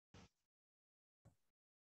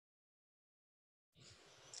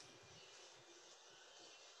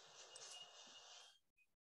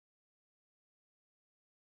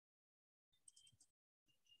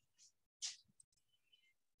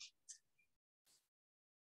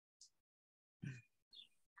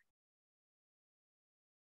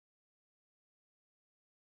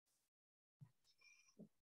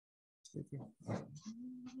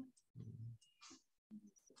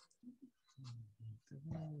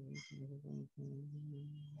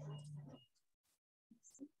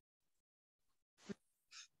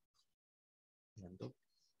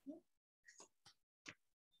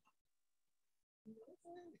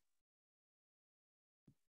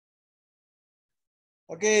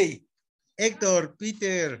Héctor,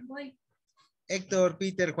 Peter, Héctor,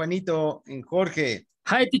 Peter, Juanito, and Jorge.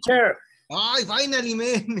 Hi, teacher. Ay, finally,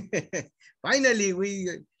 man.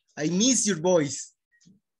 Finally, I miss your voice.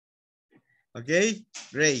 Ok,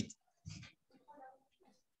 great.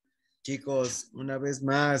 Chicos, una vez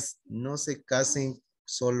más, no se casen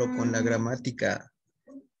solo con la gramática.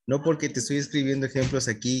 No porque te estoy escribiendo ejemplos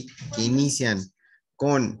aquí que inician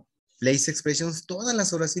con place expressions, todas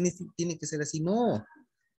las oraciones tienen que ser así. No.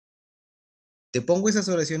 Te pongo esas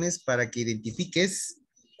oraciones para que identifiques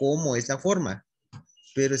cómo es la forma.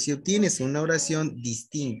 Pero si obtienes una oración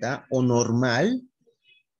distinta o normal,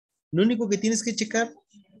 lo único que tienes que checar,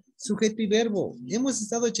 sujeto y verbo. Hemos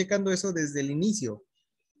estado checando eso desde el inicio.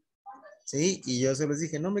 ¿Sí? Y yo se los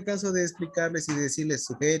dije, no me canso de explicarles y de decirles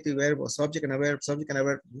sujeto y verbo, subject and a verb, subject and a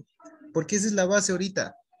verb. Porque esa es la base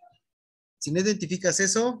ahorita. Si no identificas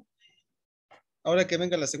eso, ahora que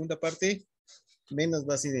venga la segunda parte, menos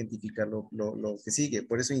vas a identificar lo que sigue.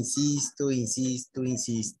 Por eso insisto, insisto,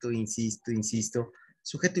 insisto, insisto, insisto.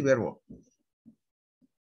 Sujeto y verbo.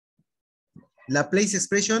 La place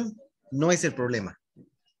expression no es el problema.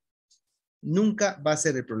 Nunca va a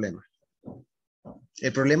ser el problema.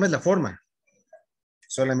 El problema es la forma.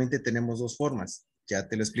 Solamente tenemos dos formas. Ya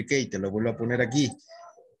te lo expliqué y te lo vuelvo a poner aquí.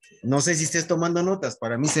 No sé si estés tomando notas.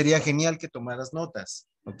 Para mí sería genial que tomaras notas.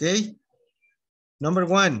 ¿Ok? Number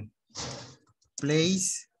one.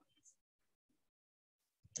 Place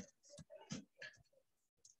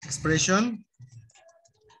expression,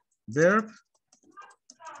 verb,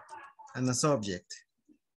 and a subject.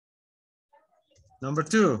 Number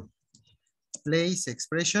two, place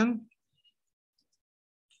expression,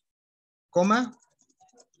 comma,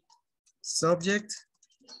 subject,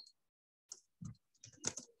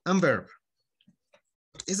 and verb.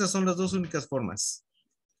 Esas son las dos únicas formas,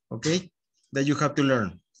 okay, that you have to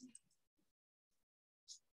learn.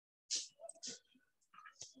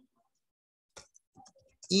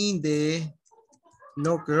 In the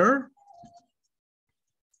locker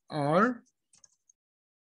are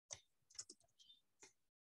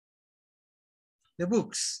the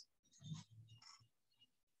books.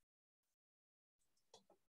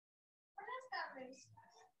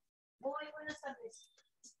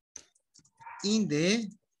 In the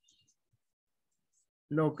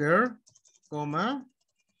locker, comma,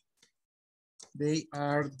 they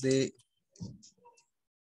are the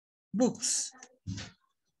books.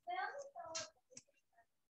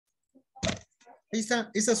 Ahí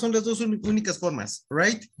está. Esas son las dos únicas formas,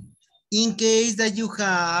 right? In case that you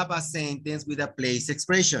have a sentence with a place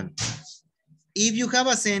expression. If you have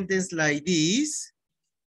a sentence like this,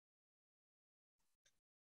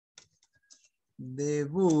 the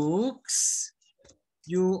books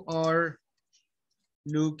you are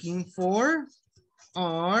looking for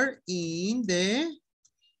are in the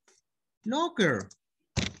locker.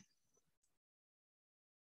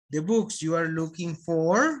 The books you are looking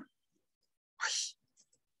for. Ay,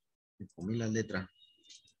 me comí la letra.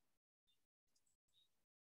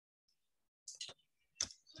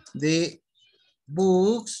 The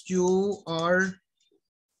books you are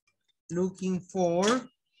looking for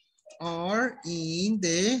are in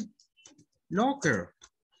the locker.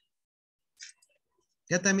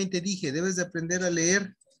 Ya también te dije, debes de aprender a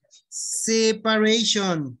leer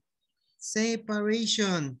separation.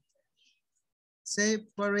 Separation.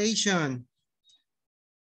 Separation.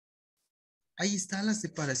 Ahí está la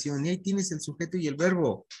separación y ahí tienes el sujeto y el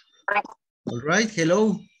verbo. All right,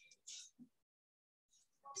 hello.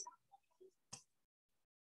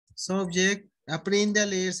 Subject, aprende a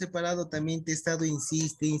leer separado. También te he estado,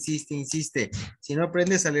 insiste, insiste, insiste. Si no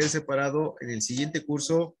aprendes a leer separado, en el siguiente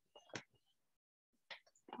curso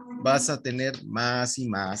vas a tener más y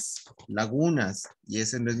más lagunas. Y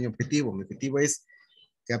ese no es mi objetivo. Mi objetivo es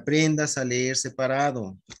que aprendas a leer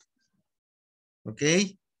separado. ¿Ok?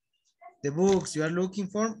 The books you are looking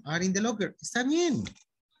for are in the locker. Está bien.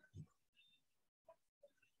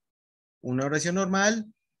 Una oración normal,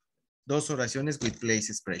 dos oraciones with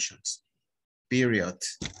place expressions. Period.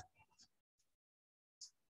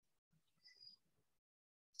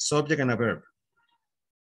 Subject and a verb.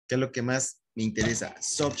 ¿Qué es lo que más me interesa?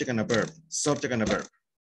 Subject and a verb. Subject and a verb.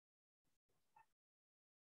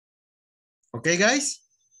 Okay, guys?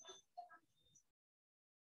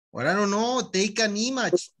 Or I don't know, take an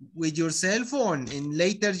image with your cell phone and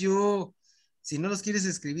later you, si no los quieres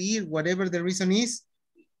escribir, whatever the reason is,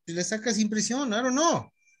 pues le sacas impresión, I don't know.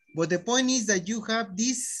 But the point is that you have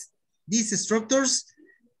these structures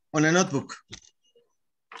on a notebook.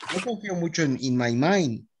 Yo confío mucho in my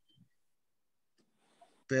mind,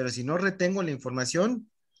 pero si no retengo la información,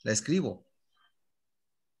 la escribo.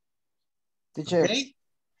 Teacher. Okay?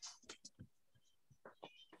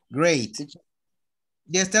 Great. Teacher.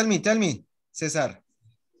 Yes, tell me, César.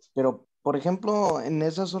 Pero, por ejemplo, en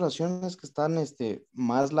esas oraciones que están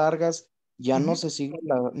más largas, ya no se sigue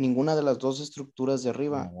ninguna de las dos estructuras de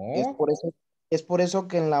arriba. No. Es por eso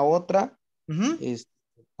que en la otra, Ujú.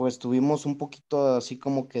 pues tuvimos un poquito así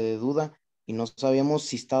como que de duda y no sabíamos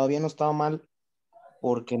si estaba bien o estaba mal,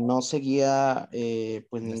 porque no seguía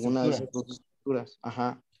pues La ninguna de estructura. esas dos estructuras.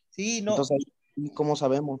 Ajá. Sí, no, Entonces, ¿cómo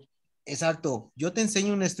sabemos? exacto. Yo te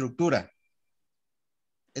enseño una estructura.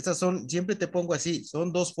 Estas son, siempre te pongo así,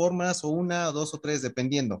 son dos formas o una, o dos o tres,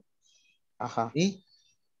 dependiendo. Ajá. ¿Sí?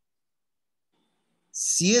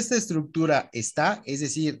 Si esta estructura está, es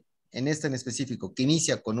decir, en esta en específico, que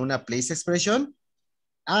inicia con una place expression,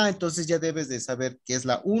 entonces ya debes de saber qué es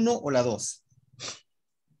la uno o la 2.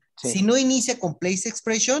 Si Sí. no inicia con place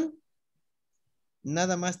expression,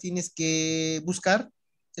 nada más tienes que buscar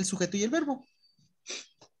el sujeto y el verbo.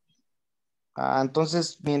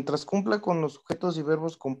 Entonces, mientras cumpla con los sujetos y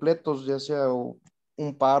verbos completos, ya sea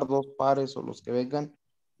un par, dos pares o los que vengan,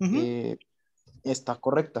 Ujú. eh, está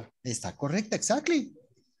correcta. Está correcta, exactly.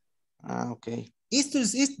 Ok.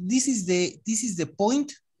 This is the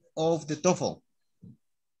point of the TOEFL.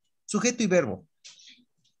 Sujeto y verbo.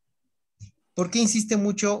 ¿Por qué insiste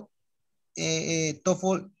mucho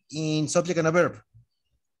TOEFL in subject and a verb?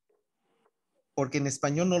 Porque en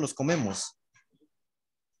español no los comemos.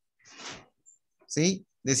 ¿Sí?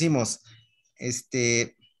 Decimos,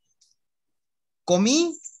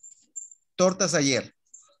 comí tortas ayer.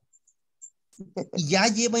 Y ya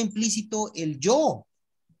lleva implícito el yo.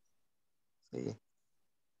 Sí.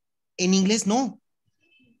 En inglés no.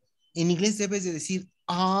 En inglés debes de decir,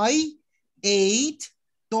 I ate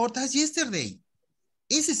tortas yesterday.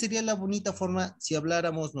 Esa sería la bonita forma si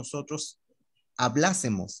habláramos nosotros,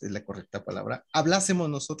 hablásemos, es la correcta palabra, hablásemos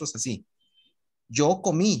nosotros así. Yo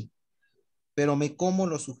comí, pero me como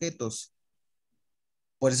los sujetos.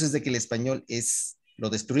 Por eso es de que el español lo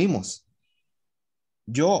destruimos.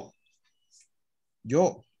 Yo,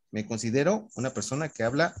 yo me considero una persona que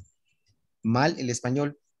habla mal el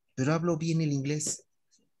español, pero hablo bien el inglés.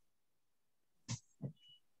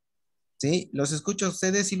 ¿Sí? Los escucho a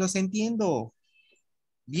ustedes y los entiendo.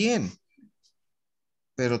 Bien,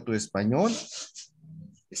 pero tu español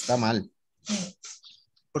está mal,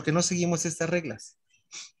 porque no seguimos estas reglas.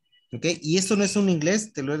 ¿Ok? Y esto no es un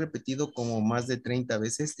inglés, te lo he repetido como más de 30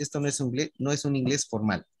 veces, esto no es un inglés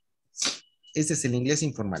formal. Este es el inglés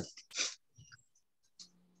informal,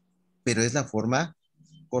 pero es la forma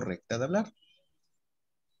correcta de hablar.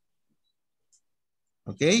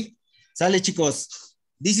 ¿Ok? Sale, chicos.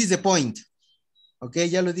 This is the point. ¿Ok?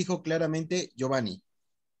 Ya lo dijo claramente Giovanni.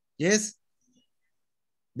 Yes?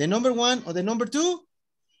 The number one or the number two,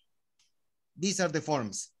 these are the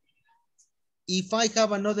forms. If I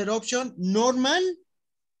have another option, normal,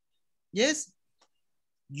 yes,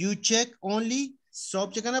 you check only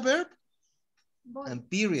subject and a verb and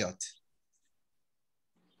period.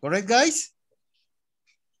 Correct, guys?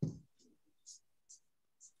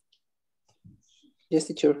 Yes,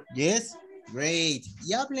 teacher. Yes, great.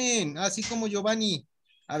 Y hablen, así como Giovanni.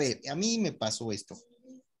 A ver, a mí me pasó esto.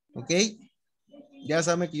 ¿Ok? Ya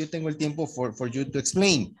saben que yo tengo el tiempo for you to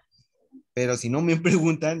explain. Pero si no me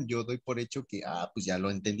preguntan, yo doy por hecho que, pues ya lo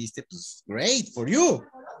entendiste, pues great for you.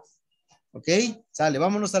 ¿Ok? Sale,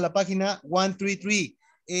 vámonos a la página 133.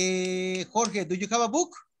 Jorge, do you have a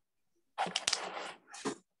book?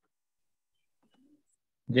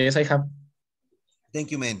 Yes, I have.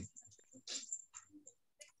 Thank you, man.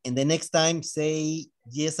 And the next time say,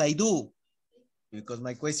 yes, I do. Because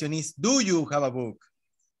my question is, do you have a book?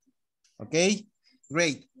 Okay,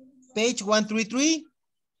 great. Page 133.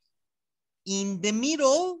 In the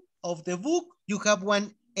middle of the book, you have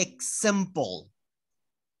one example.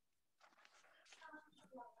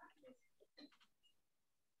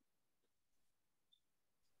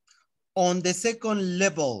 On the second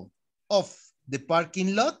level of the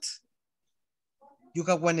parking lot, you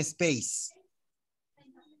have one space.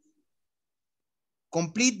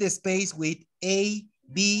 Complete the space with A,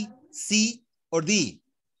 B, C, or D.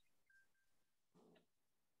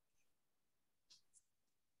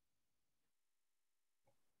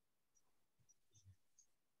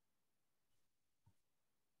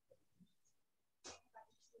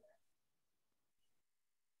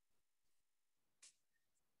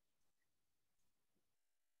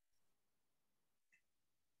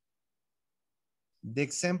 The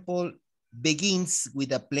example begins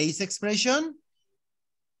with a place expression?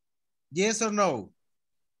 Yes or no?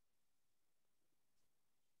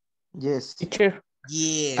 Yes. Teacher,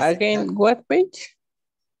 Yes. again, what page?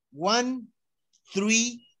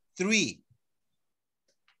 133.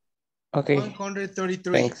 Okay,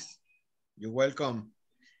 133. thanks. You're welcome.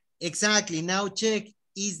 Exactly. Now check.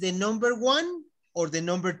 Is the number 1 or the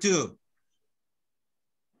number 2?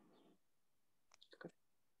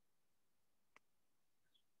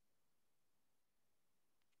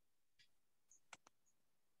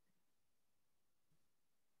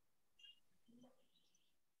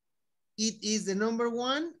 It is the number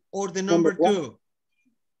 1 or the number 2?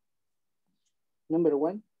 Number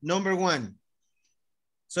 1. Number 1.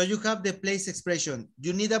 So you have the place expression.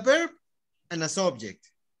 You need a verb and a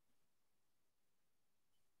subject.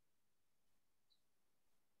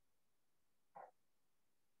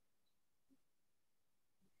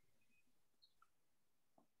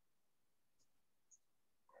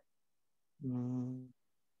 Mm.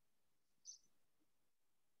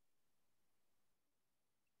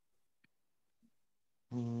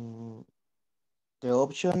 Mm. The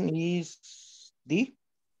option is D.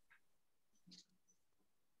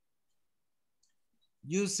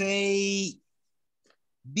 You say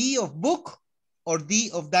B of book or D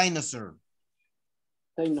of dinosaur?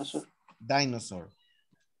 Dinosaur. Dinosaur.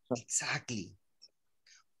 Exactly.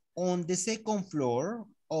 On the second floor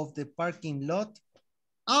of the parking lot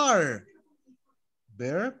are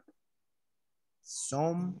verb,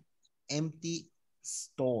 some empty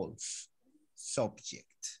stalls,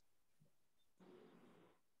 subject.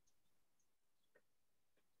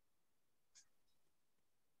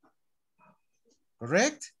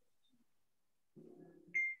 Correct?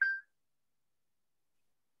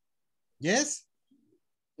 Yes?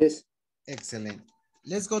 Yes. Excellent.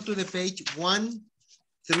 Let's go to the page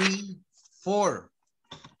 134.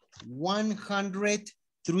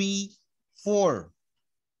 134.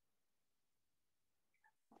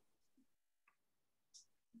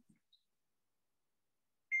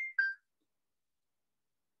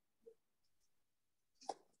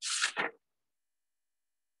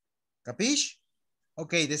 Capiche?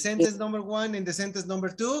 Okay, the sentence number 1 and the sentence number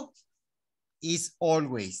 2 is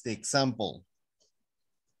always the example.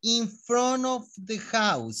 In front of the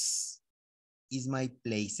house is my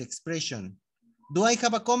place expression. Do I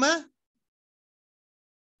have a comma?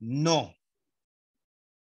 No.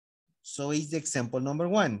 So it's the example number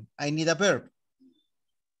 1. I need a verb.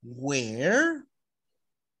 Where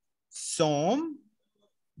some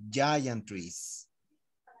giant trees.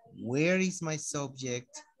 Where is my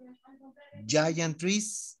subject? Giant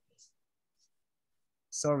trees.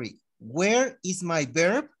 Sorry. Where is my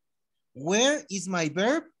verb? Where is my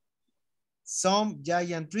verb? Some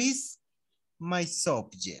giant trees. My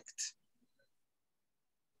subject.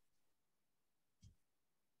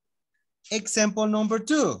 Example number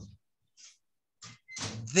 2.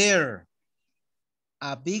 There,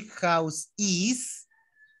 a big house is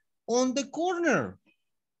on the corner.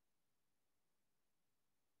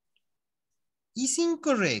 Is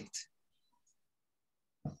incorrect.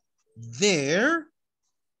 There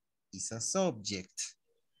is a subject.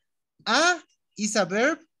 A is a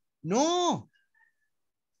verb? No.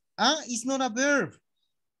 A is not a verb.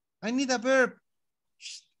 I need a verb.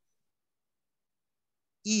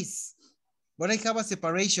 Is. But I have a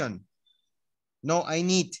separation. No, I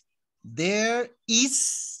need. There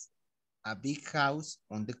is a big house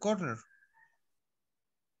on the corner.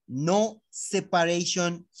 No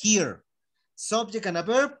separation here. Subject and a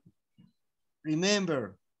verb,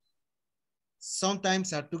 remember,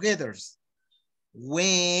 sometimes are together.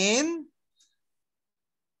 When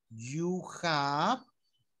you have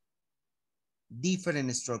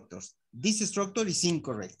different structures. This structure is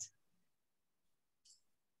incorrect.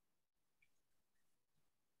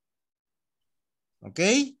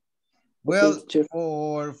 Okay? Well, Okay,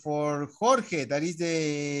 for Jorge, that is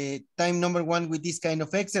the time number 1 with this kind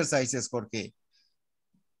of exercises, Jorge.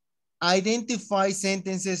 Identify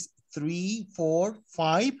sentences 3, 4,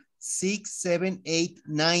 5, 6, 7, 8,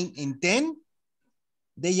 9, and 10.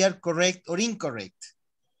 They are correct or incorrect.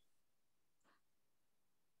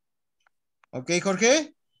 Okay, Jorge?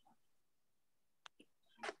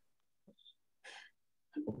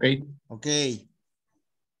 Okay. Okay.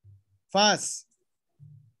 Fast.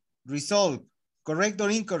 Resolve. Correct or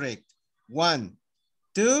incorrect? 1,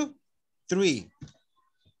 2, 3.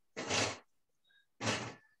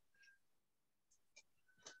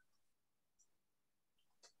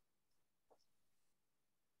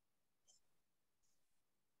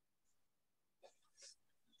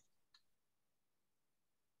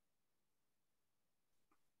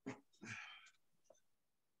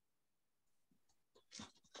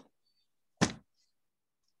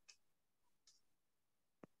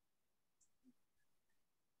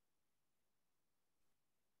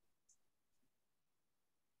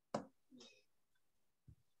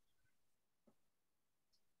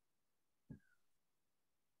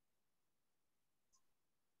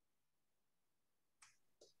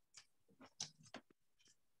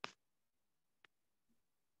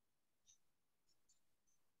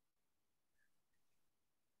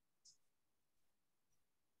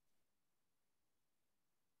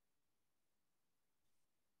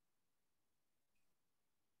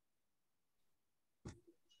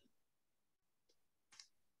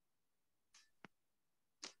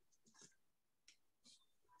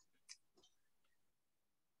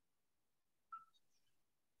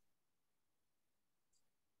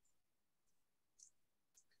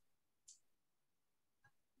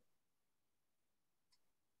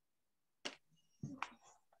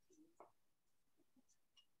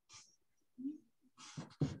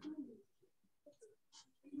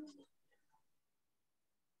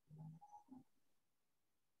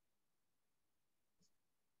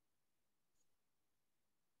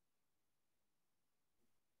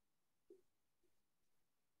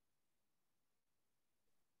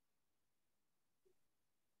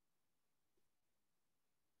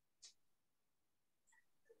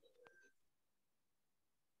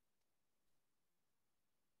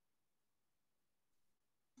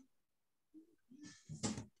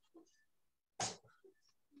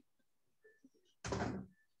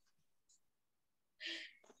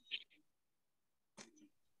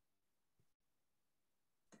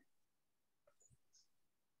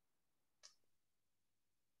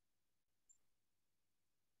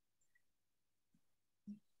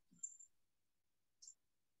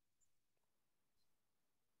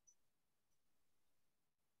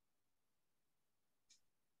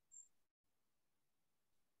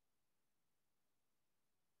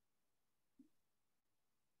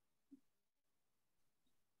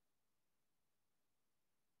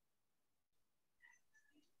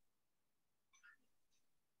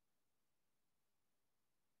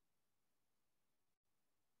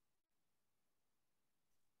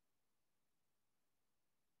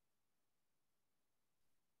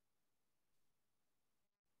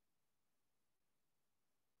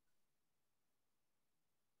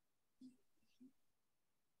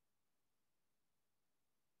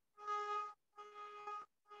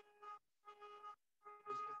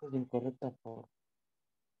 Es incorrecta por...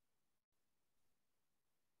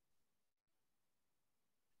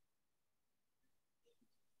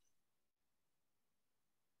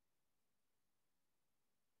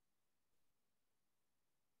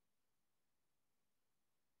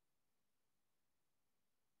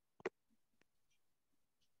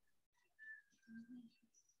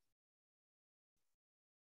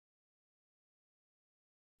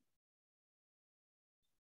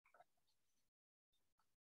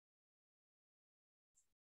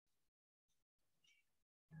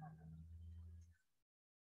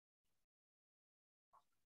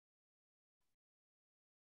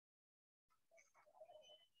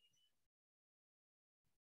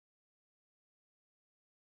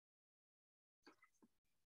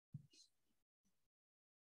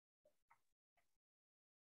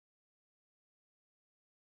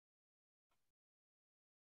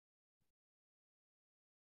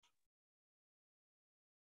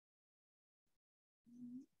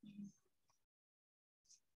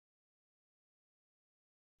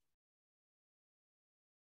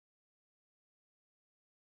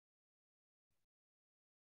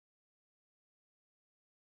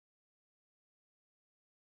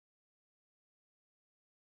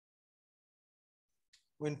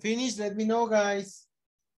 When finished, let me know, guys.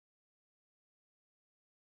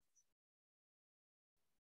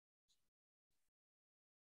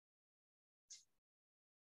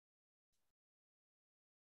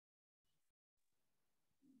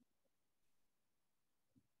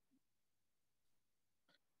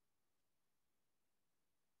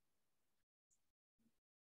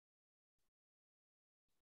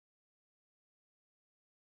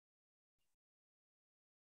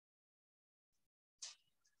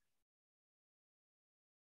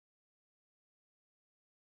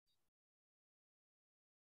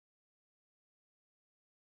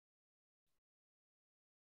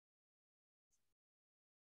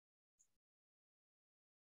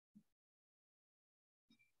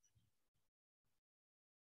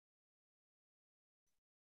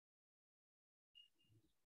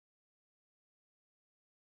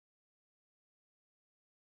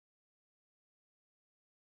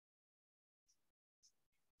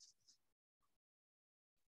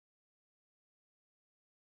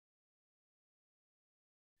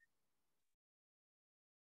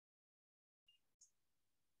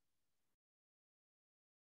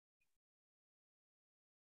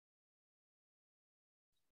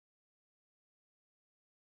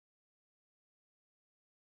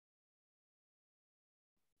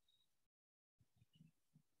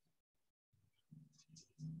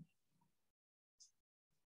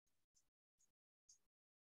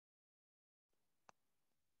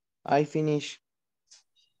 I finish.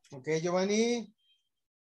 Okay, Giovanni.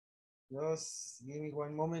 Just give me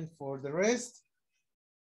one moment for the rest.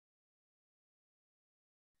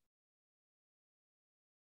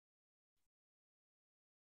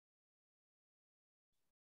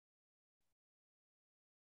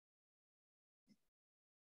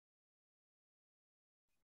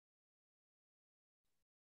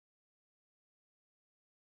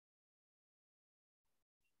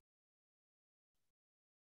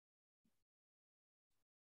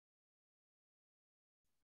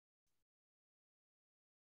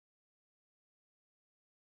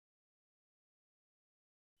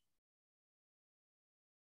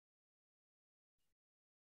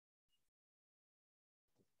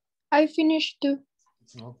 I finished too.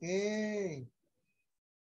 Okay.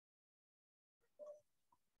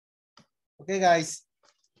 Okay, guys.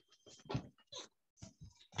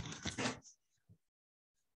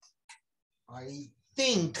 I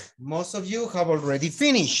think most of you have already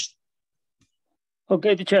finished.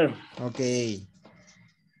 Okay, teacher. Okay.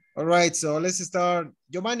 All right, so let's start.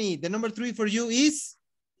 Giovanni, the number 3 for you is?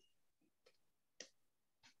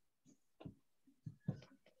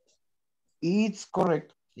 It's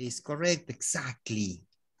correct. Is correct, exactly.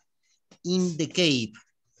 In the cave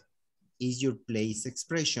is your place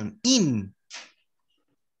expression. In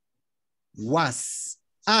was.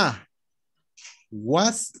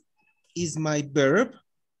 Was is my verb.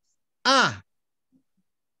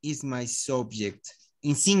 Is my subject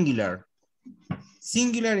in singular.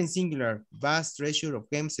 Singular and singular. Vast treasure of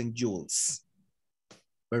gems and jewels.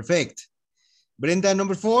 Perfect. Brenda,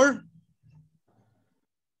 number 4.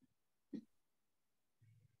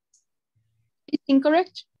 It's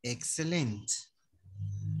incorrect. Excellent.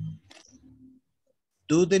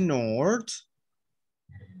 To the north,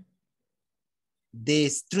 the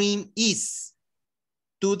stream is.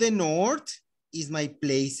 To the north is my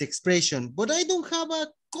place expression, but I don't have a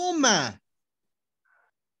comma.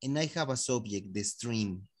 And I have a subject, the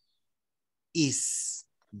stream. Is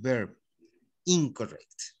verb.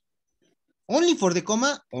 Incorrect. Only for the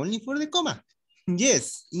comma, only for the comma.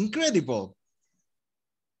 Yes, incredible.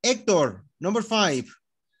 Hector, number 5.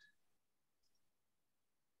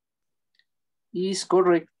 Is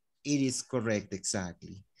correct. It is correct,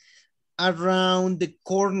 exactly. Around the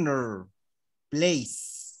corner,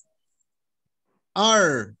 place.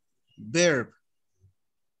 Are, verb.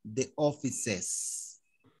 The offices,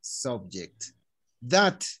 subject.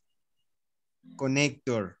 That,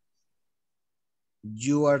 connector.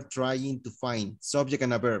 You are trying to find, subject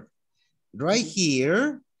and a verb. Right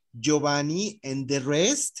here, Giovanni and the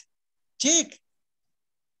rest, check.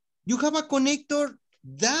 You have a connector,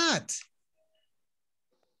 that.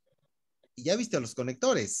 Ya viste los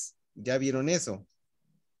conectores. Ya vieron eso.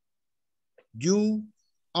 You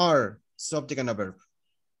are, subject and a verb.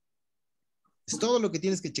 Es todo lo que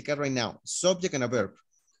tienes que checar right now. Subject and a verb.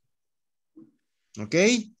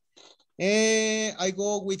 Okay. I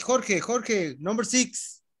go with Jorge. Jorge, number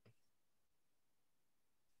 6.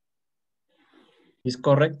 Is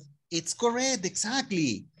correct. It's correct,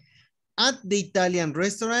 exactly. At the Italian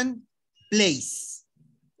restaurant, place.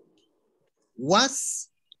 Was,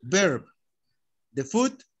 verb. The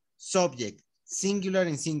food, subject. Singular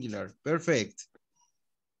and singular. Perfect.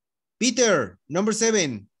 Peter, number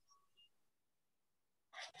 7.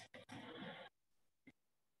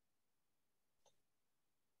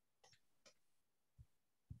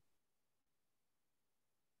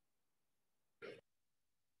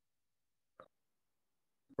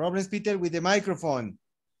 Problems, Peter, with the microphone.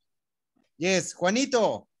 Yes,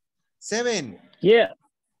 Juanito, 7. Yeah.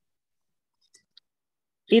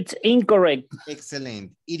 It's incorrect.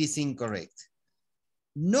 Excellent. It is incorrect.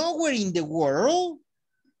 Nowhere in the world,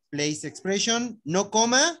 place expression, no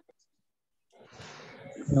comma,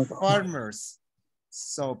 No. farmers,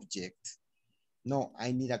 subject. No,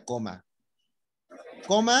 I need a comma.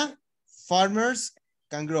 Comma, farmers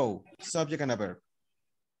can grow, subject and a verb.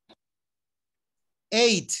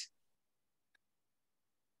 8.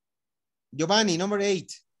 Giovanni, number 8.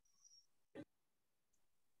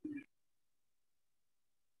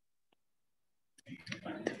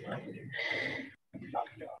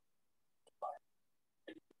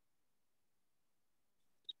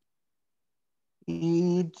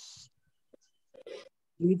 It's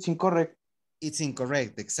incorrect. It's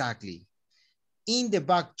incorrect, exactly. In the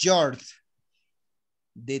backyard,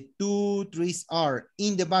 the 2 trees are.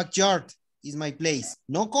 In the backyard is my place.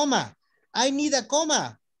 No comma. I need a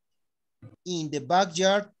comma. In the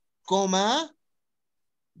backyard, comma,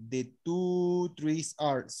 the 2 trees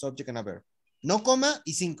are, subject and a verb. No comma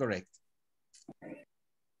is incorrect.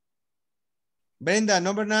 Brenda,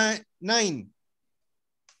 number 9.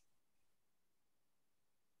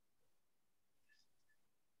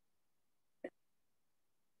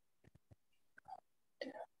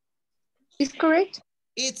 It's correct.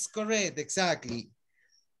 It's correct, exactly.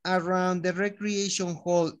 Around the recreation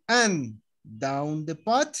hall and down the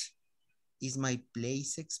path is my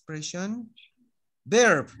place expression.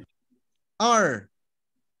 Verb, are,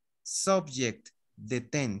 subject, the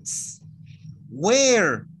tense.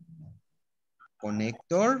 Where,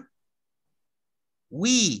 connector.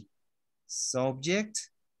 We, subject,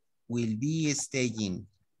 will be staying,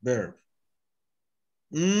 verb.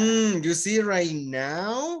 You see right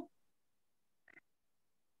now?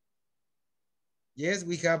 Yes,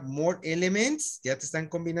 we have more elements. ¿Ya te están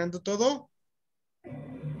combinando todo?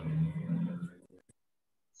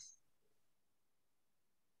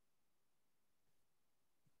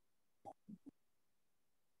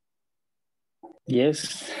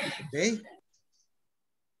 Yes. Okay.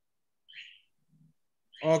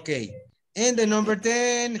 Okay. And the number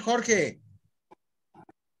 10, Jorge.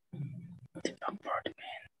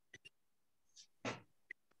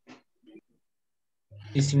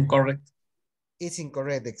 Is incorrect. It's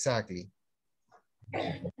incorrect, exactly.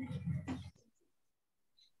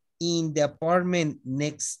 In the apartment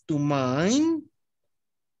next to mine.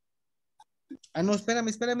 Ah, no,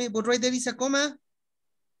 espérame. But right there is a comma.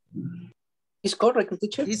 Is correct,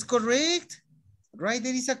 teacher. It's correct. Right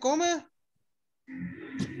there is a comma.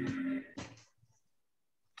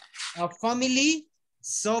 A family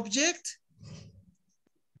subject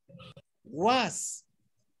was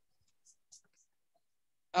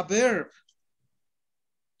a verb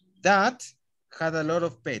that had a lot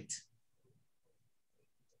of pets.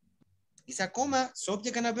 It's a comma,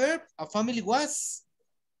 subject and a verb. A family was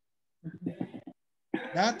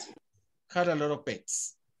that had a lot of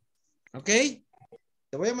pets. ¿Ok?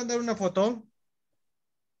 Te voy a mandar una foto.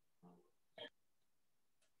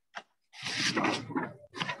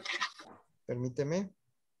 Permíteme.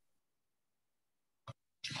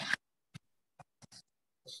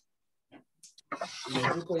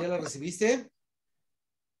 ¿Ya la recibiste?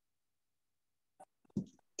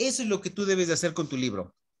 Eso es lo que tú debes de hacer con tu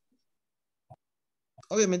libro.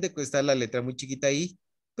 Obviamente está la letra muy chiquita ahí,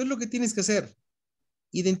 pero es lo que tienes que hacer.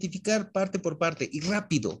 Identificar parte por parte y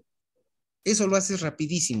rápido. Eso lo haces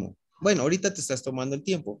rapidísimo. Bueno, ahorita te estás tomando el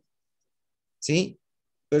tiempo. ¿Sí?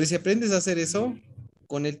 Pero si aprendes a hacer eso,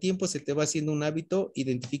 con el tiempo se te va haciendo un hábito,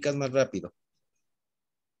 identificas más rápido.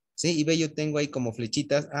 ¿Sí? Y ve, yo tengo ahí como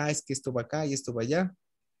flechitas. Ah, es que esto va acá y esto va allá.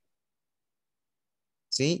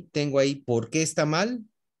 ¿Sí? Tengo ahí por qué está mal.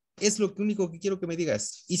 Es lo único que quiero que me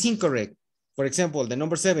digas. It's incorrect. For example, the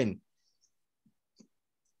number 7.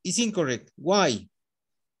 It's incorrect. Why?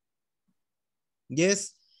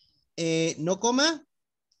 Yes. No coma.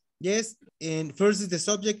 Yes. And first is the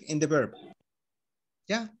subject and the verb.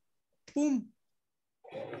 Ya. Pum.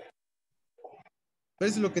 Pero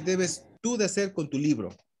eso es lo que debes tú de hacer con tu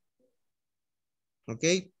libro. ¿Ok?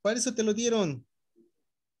 Para eso te lo dieron.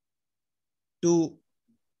 To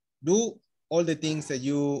do all the things that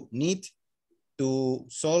you need to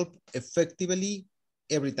solve effectively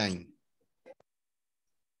every time.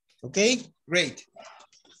 ¿Ok? Great.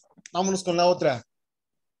 Vámonos con la otra.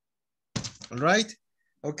 All right?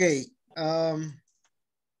 Ok.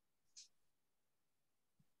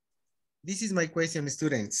 This is my question,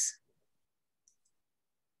 students.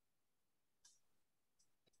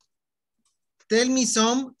 Tell me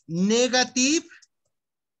some negative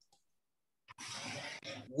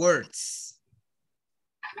words.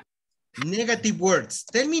 Negative words.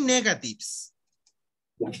 Tell me negatives.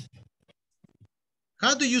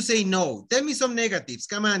 How do you say no? Tell me some negatives.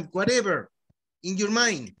 Come on, whatever in your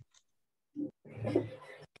mind.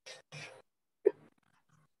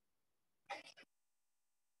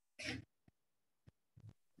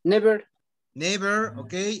 Never. Never,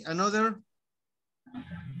 okay. Another.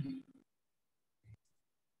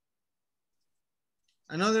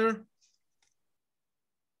 Another.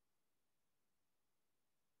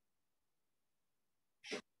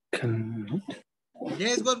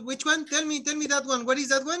 Yes, but which one? Tell me that one. What is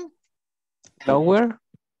that one? Tower.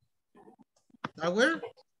 Tower?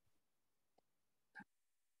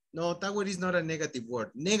 No, tower is not a negative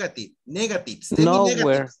word. Negative. Negatives. Tell me Nowhere.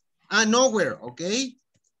 negatives. Ah, nowhere. Okay.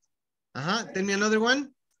 Tell me another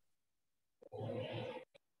one.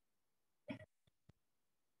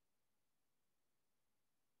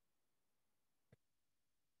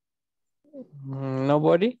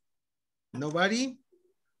 Nobody. Nobody.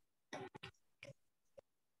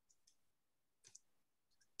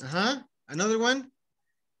 Another one.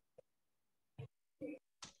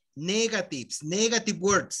 Negatives. Negative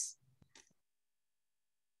words.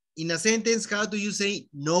 In a sentence, how do you say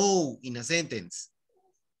no in a sentence?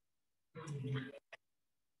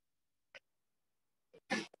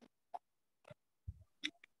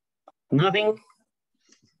 Nothing.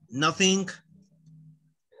 Nothing.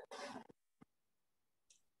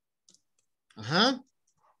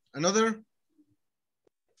 Another.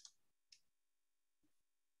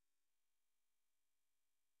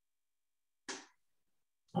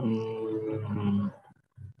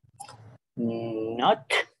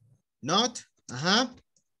 Not. Not.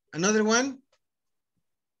 Another one.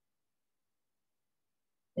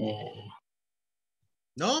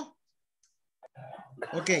 No?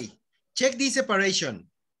 Okay. Check this separation.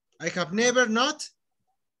 I have never, not.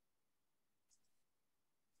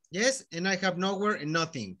 Yes, and I have nowhere and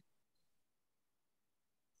nothing.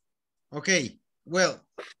 Okay, well,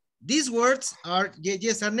 these words are,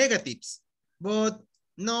 yes, are negatives, but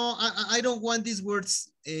no, I don't want these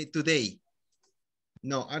words today.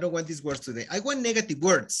 No, I don't want these words today. I want negative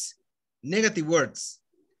words. Negative words.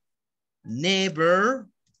 Never.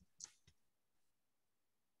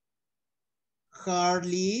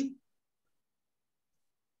 Hardly.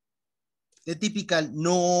 the typical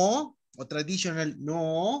no or traditional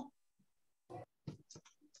no.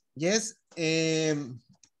 Yes.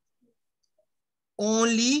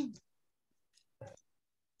 Only,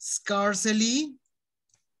 scarcely,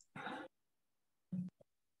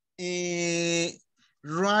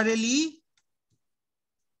 rarely,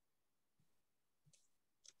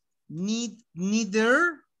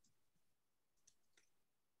 neither,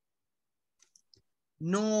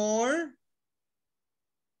 nor,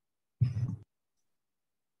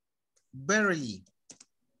 barely.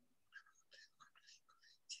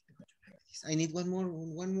 I need one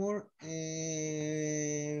more.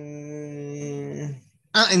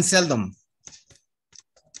 And seldom.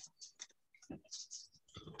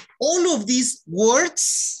 All of these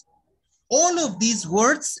words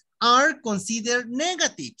are considered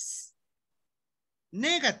negatives.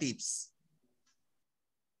 Negatives.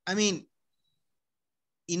 I mean,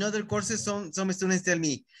 in other courses, some students tell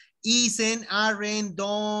me, isn't, aren't,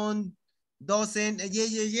 don't, doesn't,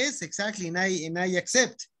 yes, exactly, and I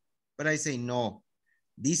accept. But I say, no,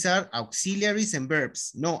 these are auxiliaries and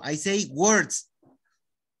verbs. No, I say words.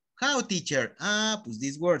 How, teacher? Pues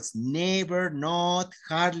these words, never, not,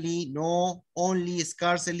 hardly, no, only,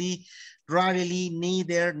 scarcely, rarely,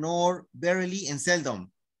 neither, nor, barely, and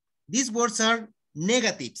seldom. These words are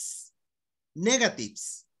negatives.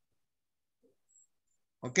 Negatives.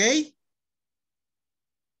 Okay?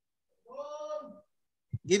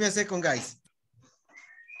 Give me a second, guys.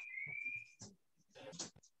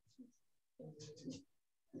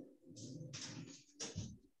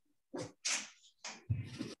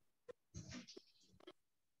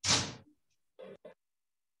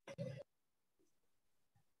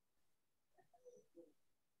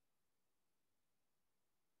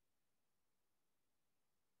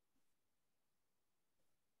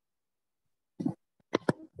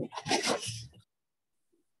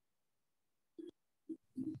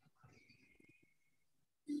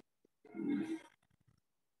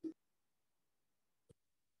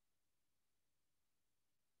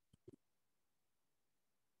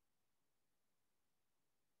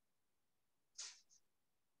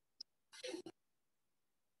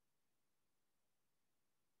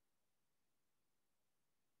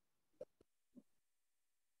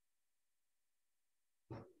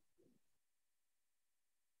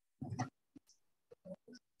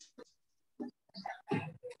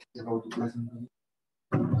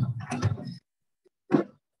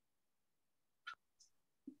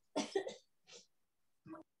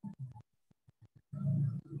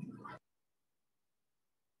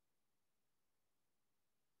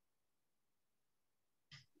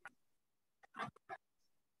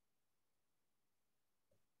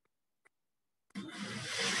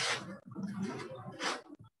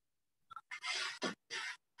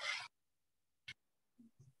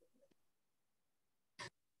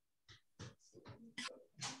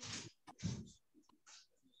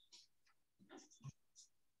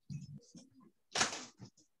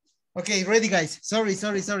 Okay, ready, guys. Sorry.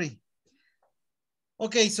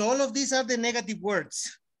 Okay, so all of these are the negative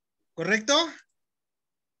words. Correcto?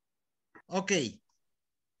 Okay.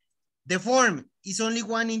 The form is only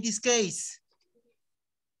one in this case.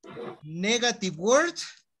 Negative word.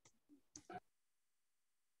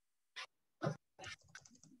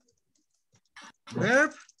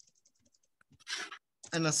 Verb.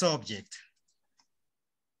 And a subject.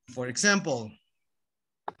 For example.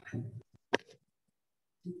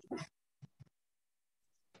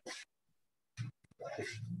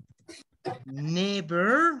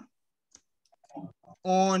 Never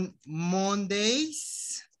on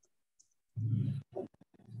Mondays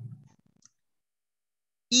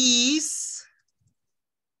is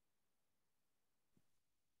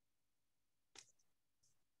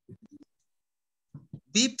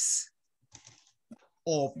Vips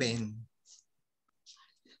open.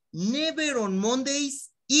 Never on Mondays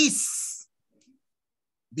is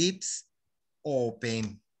Vips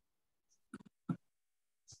open.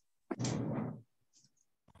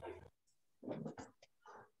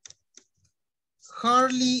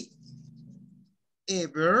 Hardly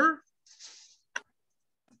ever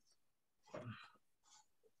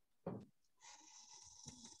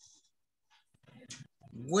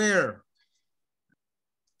were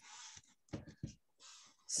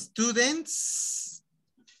students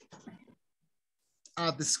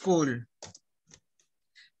at the school.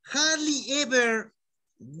 Hardly ever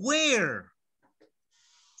were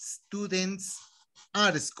students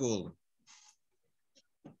at school.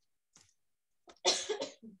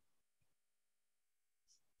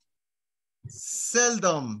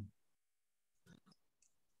 Seldom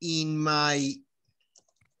in my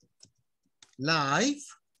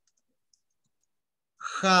life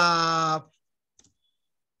Have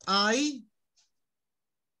I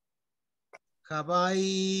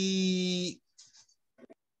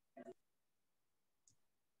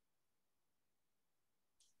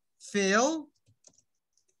failed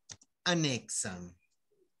an exam?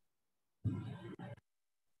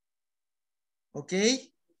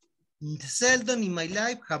 Okay. Seldom in my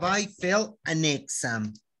life have I failed an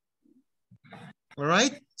exam. All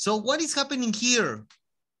right. So what is happening here?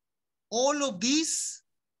 All of these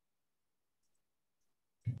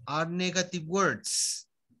are negative words.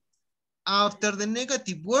 After the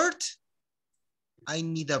negative word, I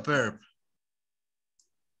need a verb.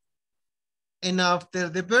 And after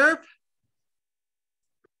the verb,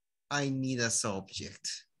 I need a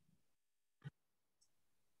subject.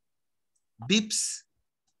 Bips,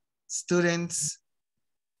 students,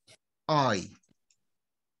 I.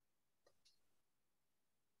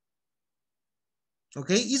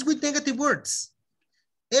 Okay, it's with negative words.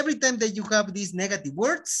 Every time that you have these negative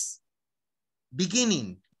words,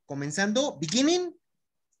 beginning, comenzando, beginning,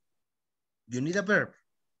 you need a verb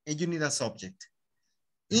and you need a subject.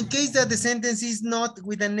 In case that the sentence is not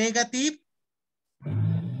with a negative,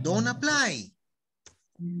 don't apply.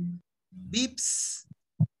 Bips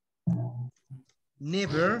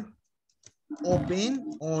never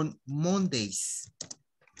open on Mondays.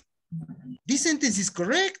 This sentence is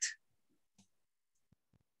correct.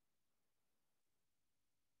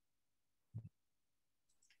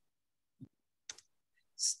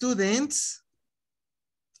 Students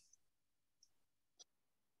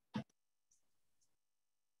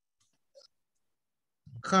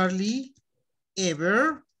hardly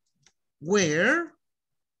ever were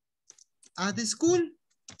at the school.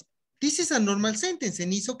 This is a normal sentence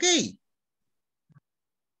and it's okay.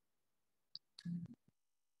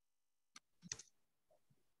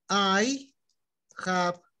 I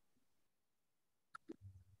have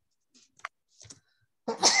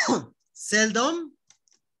seldom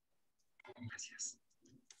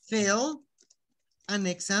failed an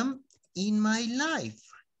exam in my life.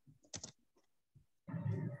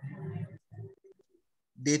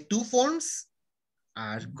 The two forms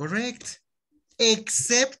are correct,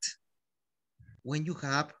 except when you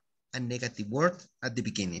have a negative word at the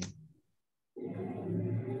beginning.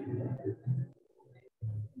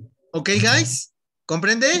 Okay, guys?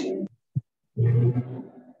 ¿Comprende?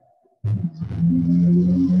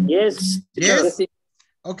 Yes. Yes.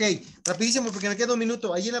 Ok, rapidísimo porque me queda un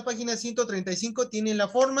minuto. Ahí en la página 135 tienen la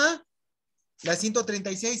forma. La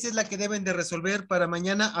 136 es la que deben de resolver para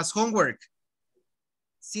mañana as homework.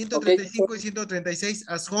 135 y 136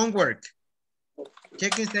 as homework.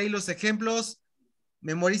 Chequense ahí los ejemplos.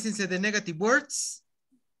 Memorícense de negative words.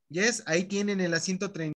 Yes, ahí tienen en la 130.